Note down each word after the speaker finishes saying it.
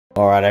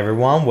Alright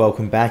everyone,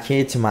 welcome back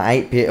here to my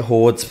 8-bit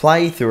Hordes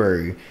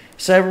playthrough.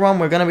 So everyone,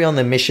 we're going to be on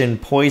the mission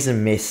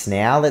Poison Mist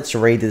now. Let's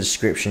read the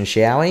description,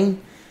 shall we?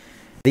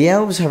 The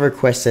elves have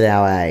requested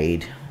our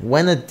aid.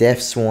 When the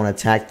Deathsworn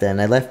attacked them,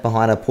 they left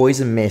behind a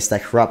poison mist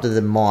that corrupted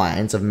the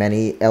minds of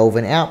many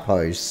elven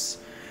outposts.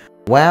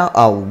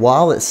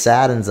 While it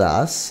saddens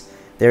us,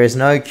 there is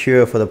no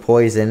cure for the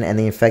poison and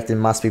the infected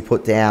must be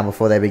put down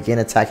before they begin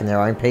attacking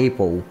their own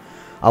people.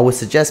 I would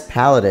suggest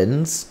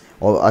paladins,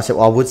 or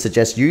I would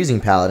suggest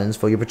using paladins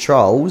for your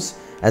patrols,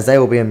 as they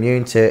will be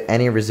immune to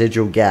any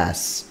residual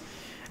gas.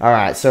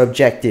 Alright, so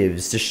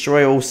objectives.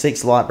 Destroy all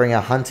 6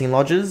 Lightbringer hunting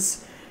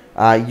lodges.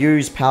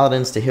 Use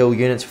paladins to heal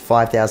units for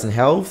 5,000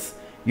 health.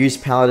 Use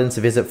paladins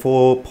to visit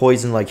 4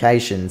 poison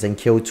locations and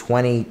kill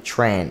 20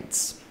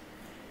 trants.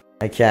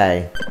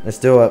 Okay, let's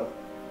do it.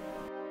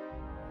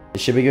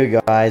 It should be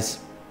good, guys.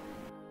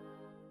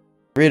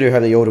 Really do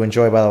hope that you all do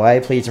enjoy, by the way.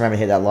 Please remember to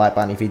hit that like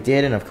button if you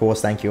did, and of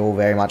course, thank you all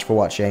very much for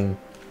watching.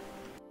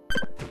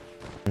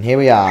 And here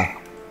we are.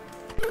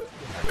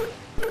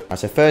 Alright,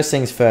 so first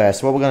things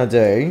first, what we're going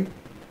to do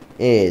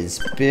is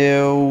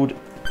build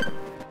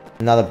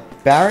another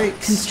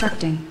barracks.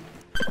 Constructing.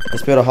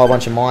 Let's build a whole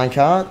bunch of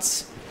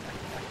minecarts.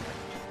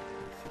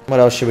 What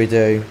else should we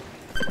do?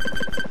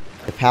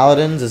 The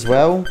paladins as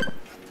well.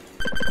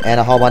 And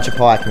a whole bunch of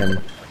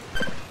pikemen.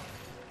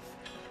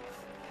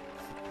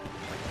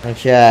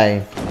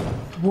 Okay.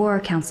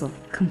 War Council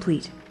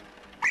complete.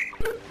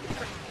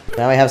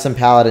 Now we have some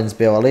paladins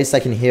built. At least they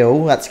can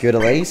heal. That's good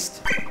at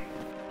least.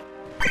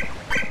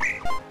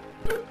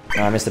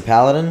 Alright, Mr.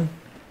 Paladin.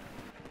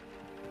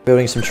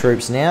 Building some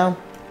troops now.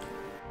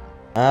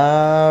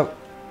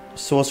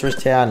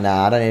 Sorcerer's Tower.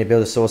 Nah, I don't need to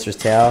build a Sorcerer's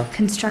Tower.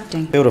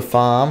 Constructing. Build a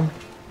farm.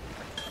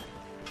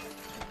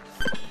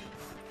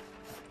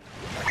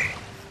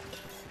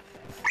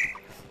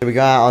 Should we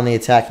go out on the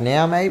attack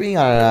now, maybe?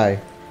 I don't know.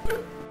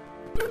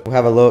 We'll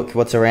have a look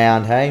what's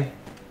around, hey?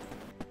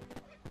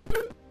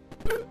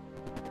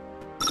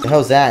 The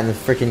hell's that in the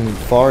freaking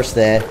forest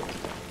there?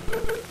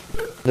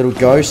 Little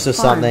ghost or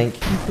something.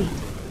 Complete.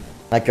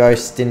 That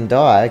ghost didn't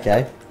die,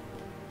 okay.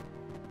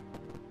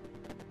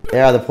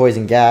 There are the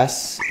poison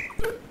gas.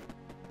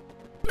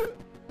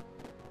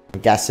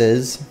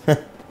 Gases.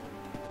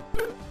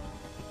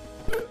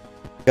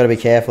 Gotta be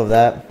careful of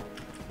that.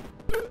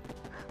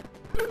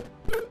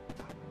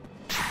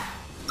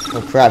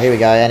 Oh crap, here we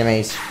go,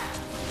 enemies.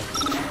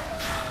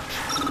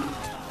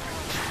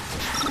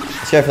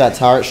 Let's go for that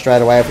turret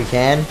straight away if we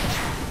can.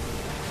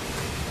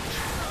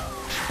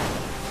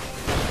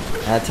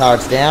 That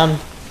turret's down.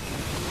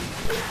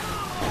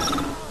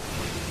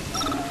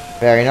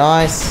 Very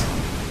nice.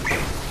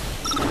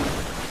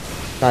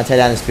 Trying to tear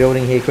down this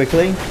building here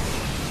quickly.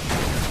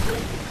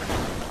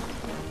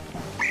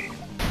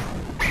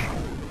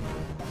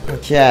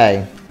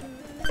 Okay.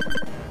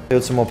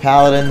 Build some more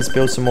paladins,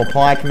 build some more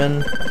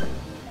pikemen.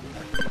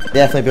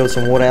 Definitely build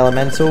some water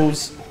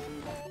elementals.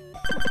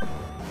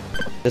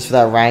 Just for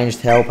that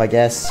ranged help, I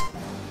guess.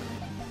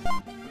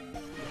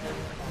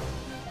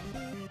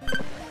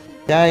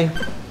 Okay.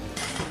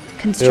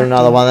 Build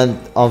another one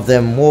of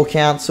them war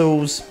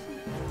councils.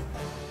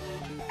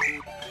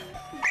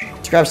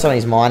 Let's grab some of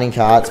these mining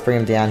carts, bring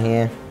them down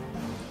here.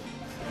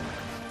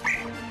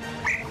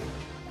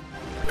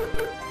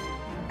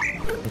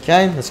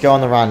 Okay, let's go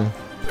on the run.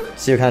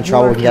 See what kind of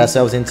trouble we can get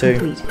ourselves into.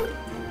 Complete.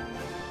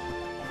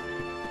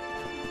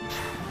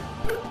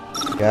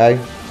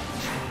 Go.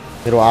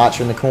 Little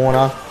archer in the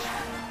corner.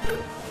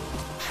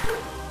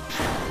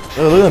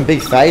 Oh, look at them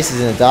big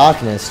faces in the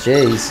darkness,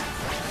 jeez.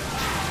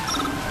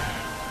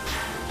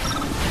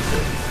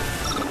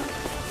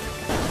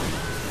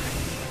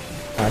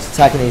 Alright, it's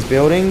attacking these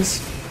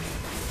buildings.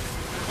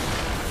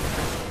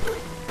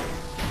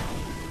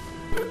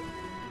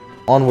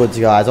 Onwards,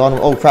 guys.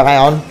 Oh crap, hang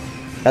on.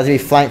 Has to be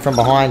flanked from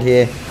behind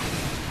here.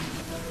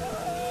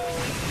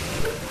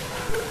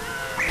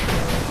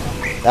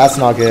 That's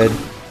not good.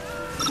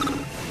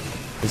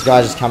 These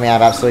guys just coming out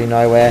of absolutely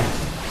nowhere.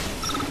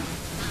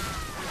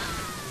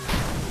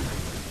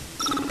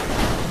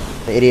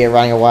 The idiot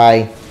running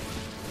away.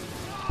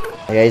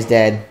 Okay, he's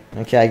dead.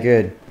 Okay,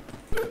 good.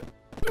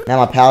 Now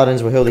my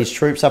paladins will heal these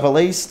troops up at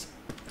least.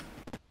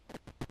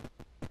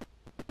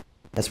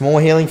 That's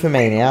more healing for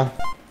me now.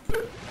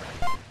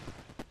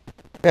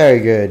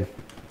 Very good.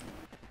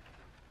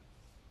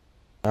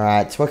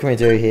 Alright, so what can we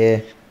do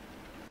here?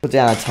 Put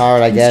down a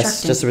turret, I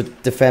guess, just to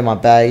defend my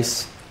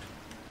base.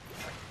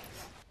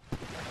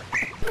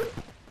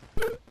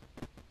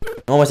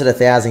 Almost at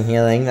 1,000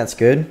 healing, that's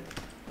good.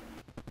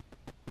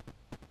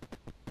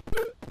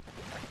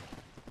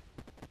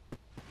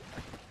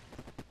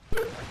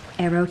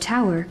 Arrow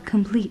Tower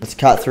complete. Let's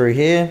cut through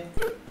here.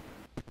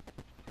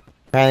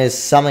 Apparently there's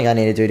something I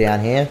need to do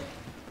down here.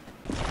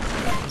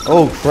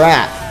 Oh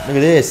crap, look at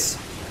this.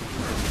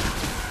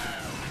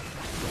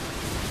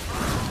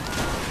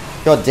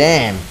 God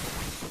damn.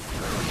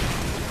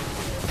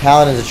 The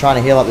paladins are trying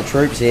to heal up the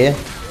troops here.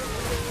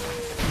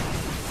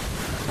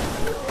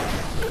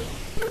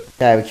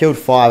 Okay, we killed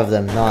 5 of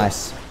them.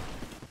 Nice.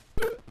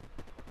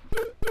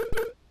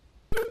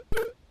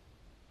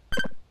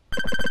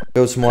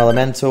 Build some more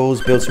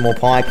elementals, build some more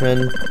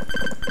pikemen,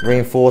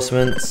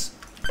 reinforcements,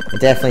 and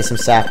definitely some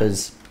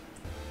sappers.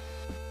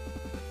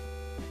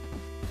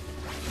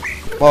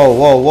 Whoa,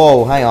 whoa,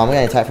 whoa, hang on, I'm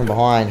getting attacked from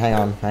behind. Hang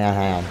on, hang on,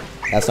 hang on.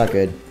 That's not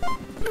good.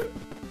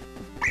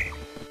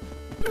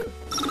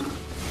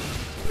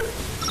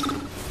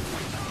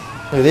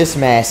 Look at this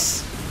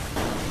mess.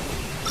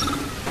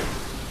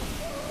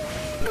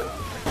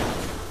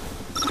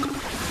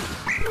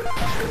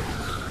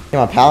 Get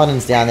my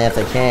paladins down there if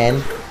they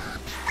can.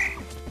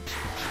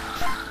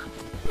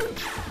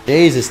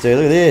 Jesus, dude,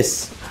 look at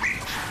this.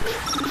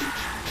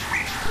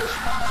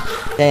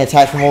 Getting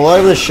attacked from all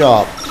over the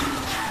shop.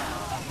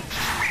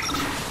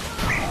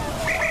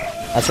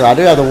 That's right, I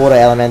do have the water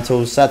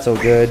elementals, so that's all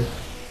good.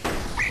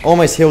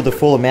 Almost healed the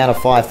full amount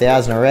of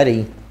 5,000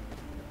 already.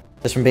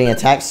 Just from being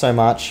attacked so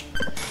much.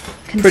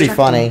 Pretty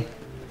funny.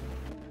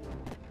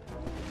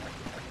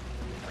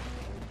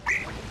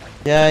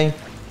 Okay.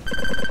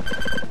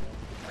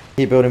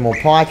 Keep building more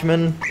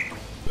pikemen.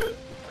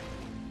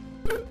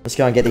 Let's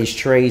go and get these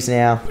trees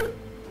now.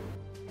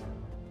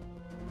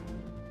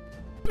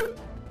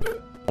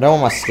 I don't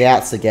want my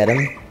scouts to get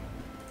them.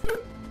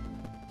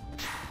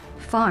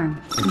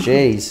 Farm.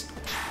 Jeez.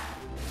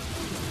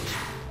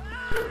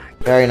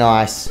 Very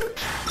nice.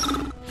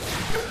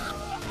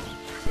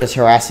 Just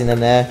harassing them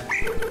there.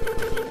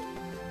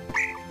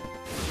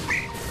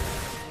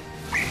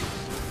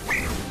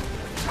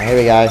 Oh, here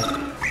we go.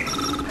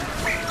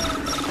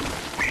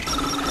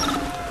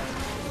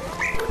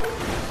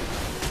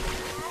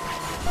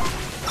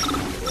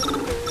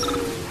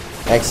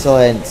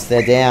 Excellent.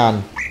 They're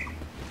down.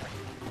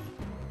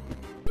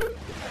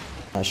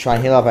 Let's try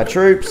and heal up our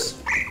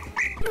troops.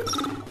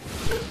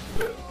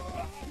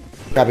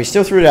 Crap, he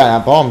still threw down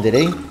that bomb, did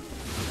he?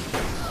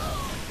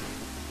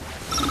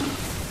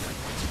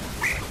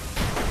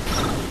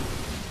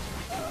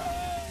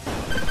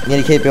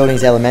 Need to keep building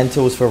his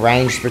elementals for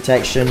ranged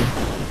protection.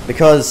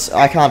 Because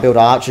I can't build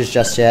archers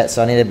just yet,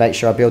 so I need to make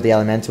sure I build the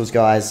elementals,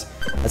 guys.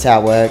 That's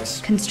how it works.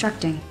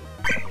 Constructing.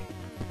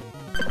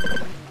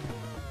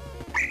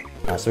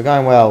 Alright, so we're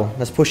going well.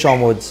 Let's push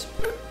onwards.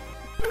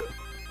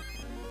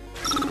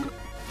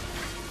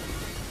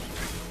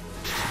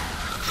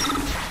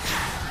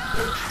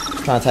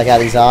 Trying to take out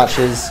these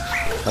archers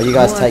while you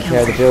guys take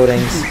care of the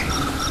buildings.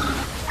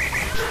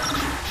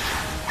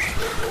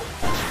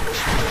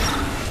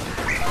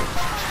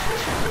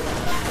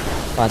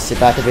 Try and sit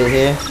back a bit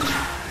here.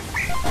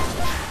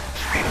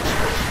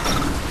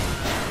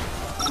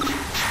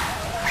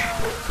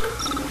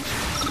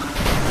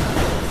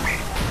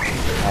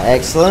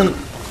 Excellent.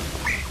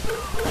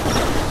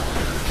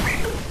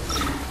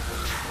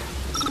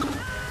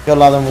 Gotta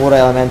love them water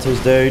elementals,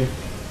 dude.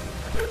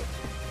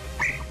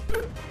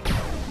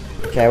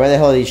 Okay, where the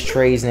hell are these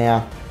trees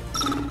now?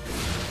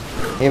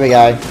 Here we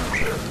go.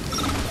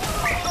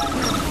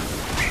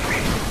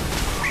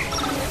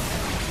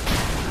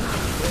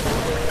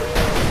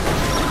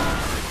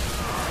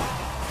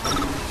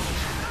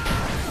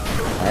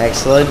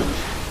 Excellent.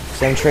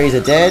 Some trees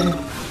are dead.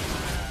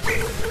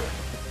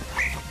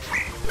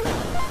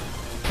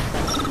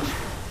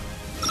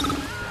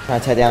 Trying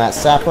to take down that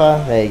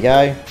sapper. There you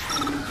go.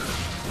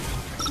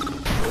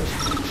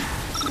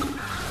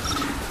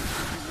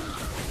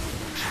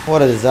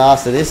 What a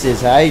disaster this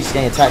is, hey? Just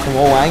getting attacked from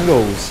all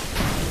angles.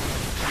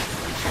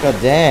 God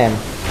damn.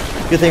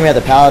 Good thing we had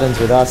the paladins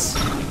with us.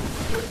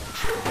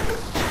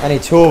 Only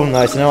 2 of them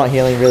though, so they're not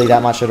healing really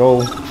that much at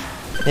all. Need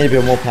to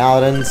build more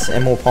paladins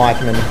and more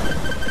pikemen.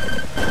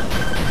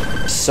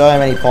 So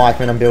many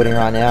pikemen I'm building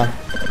right now.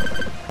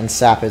 And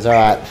sappers,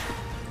 alright.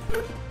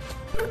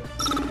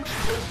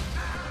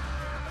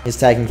 He's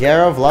taken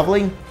care of,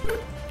 lovely.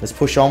 Let's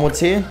push onwards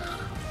here.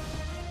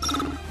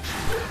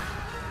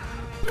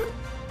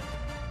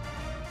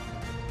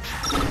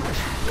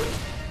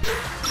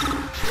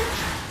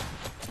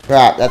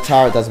 Crap, that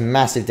turret does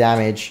massive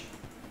damage.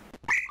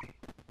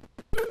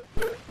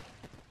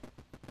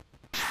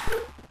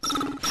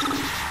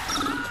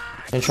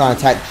 I'm gonna try and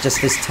attack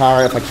just this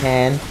turret if I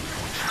can.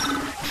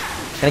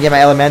 Gonna get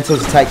my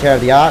elementals to take care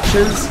of the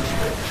archers.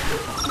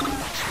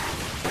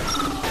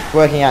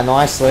 Working out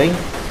nicely.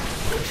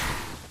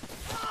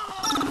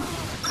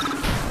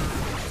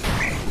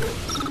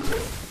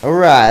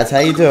 Alright, that's how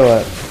you do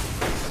it.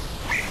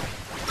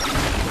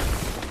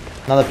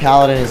 Another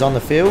paladin is on the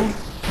field.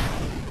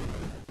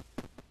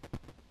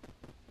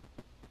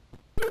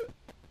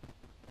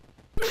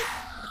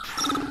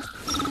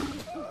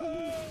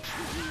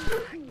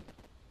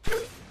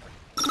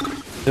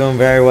 Doing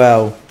very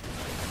well.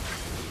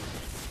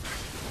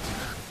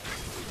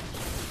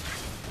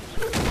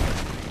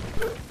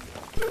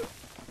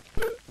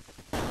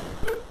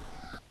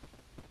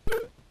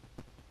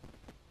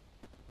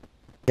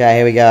 Okay,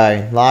 here we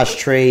go. Large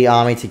tree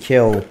army to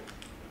kill.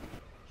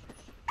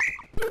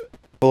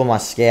 Full of my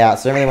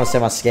scouts. I don't really want to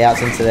send my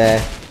scouts into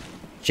there.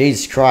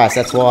 Jesus Christ,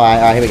 that's why.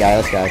 Alright, here we go.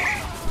 Let's go.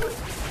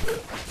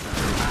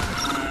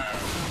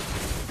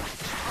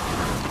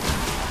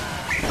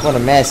 What a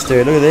mess,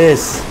 dude. Look at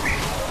this.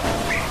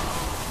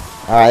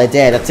 Alright, they're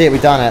dead. That's it.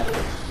 We've done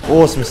it.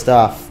 Awesome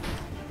stuff.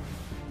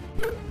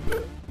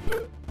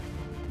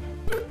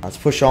 Let's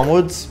push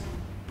onwards.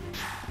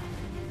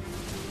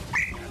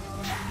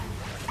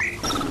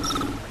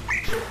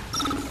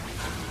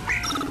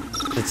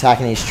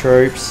 Attacking these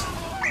troops.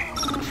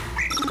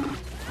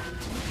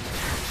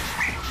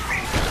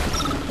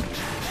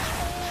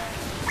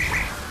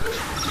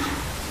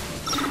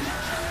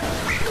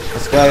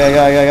 Let's go, go,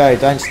 go, go, go.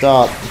 Don't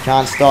stop. You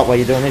can't stop while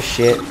you're doing this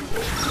shit.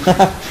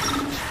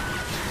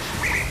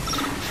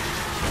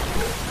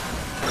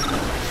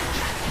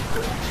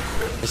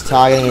 Just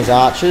targeting his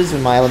archers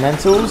with my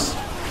elementals.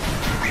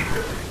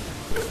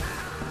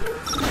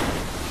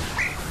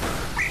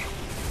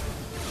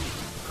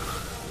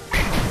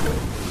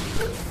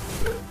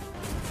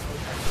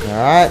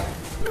 Alright.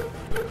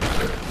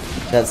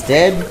 That's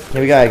dead.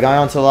 Here we go. Going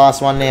on to the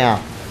last one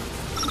now.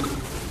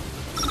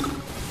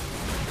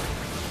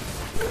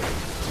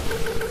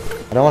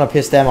 I don't want to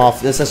piss them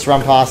off. Let's just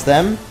run past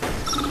them.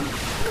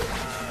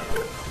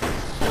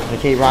 I'm gonna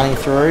keep running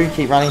through.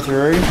 Keep running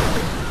through.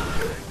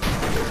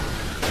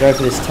 Go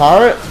for this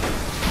turret.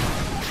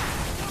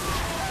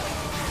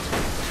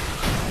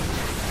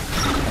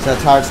 So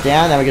that turret's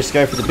down. Then we just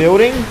go for the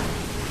building. And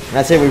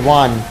that's it. We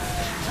won.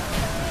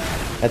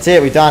 That's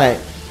it. We've done it.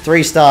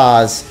 3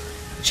 stars.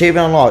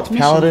 Achievement unlocked.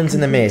 Mission Paladins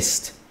in the complete.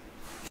 Mist.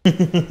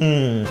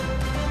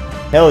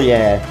 Hell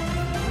yeah.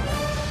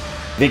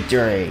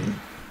 Victory.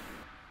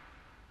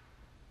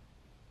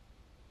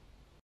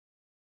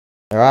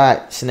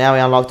 Alright, so now we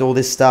unlocked all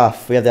this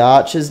stuff. We have the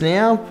archers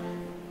now.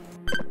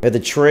 We have the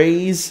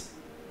trees.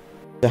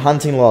 The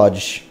hunting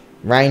lodge.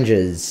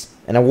 Rangers.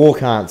 And a war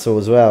council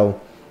as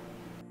well.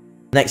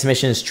 Next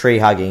mission is tree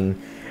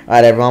hugging.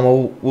 Alright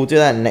everyone, we'll do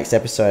that in the next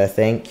episode I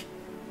think.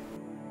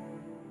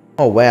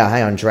 Oh wow,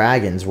 hang on,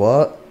 dragons,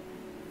 what?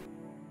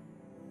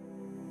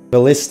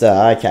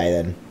 Ballista, okay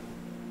then.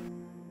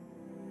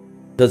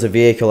 There's a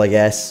vehicle I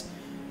guess.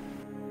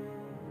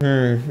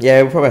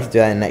 Yeah, we'll probably have to do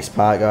that in the next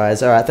part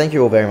guys. Alright, thank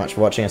you all very much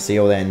for watching. I'll see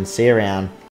you all then. See you around.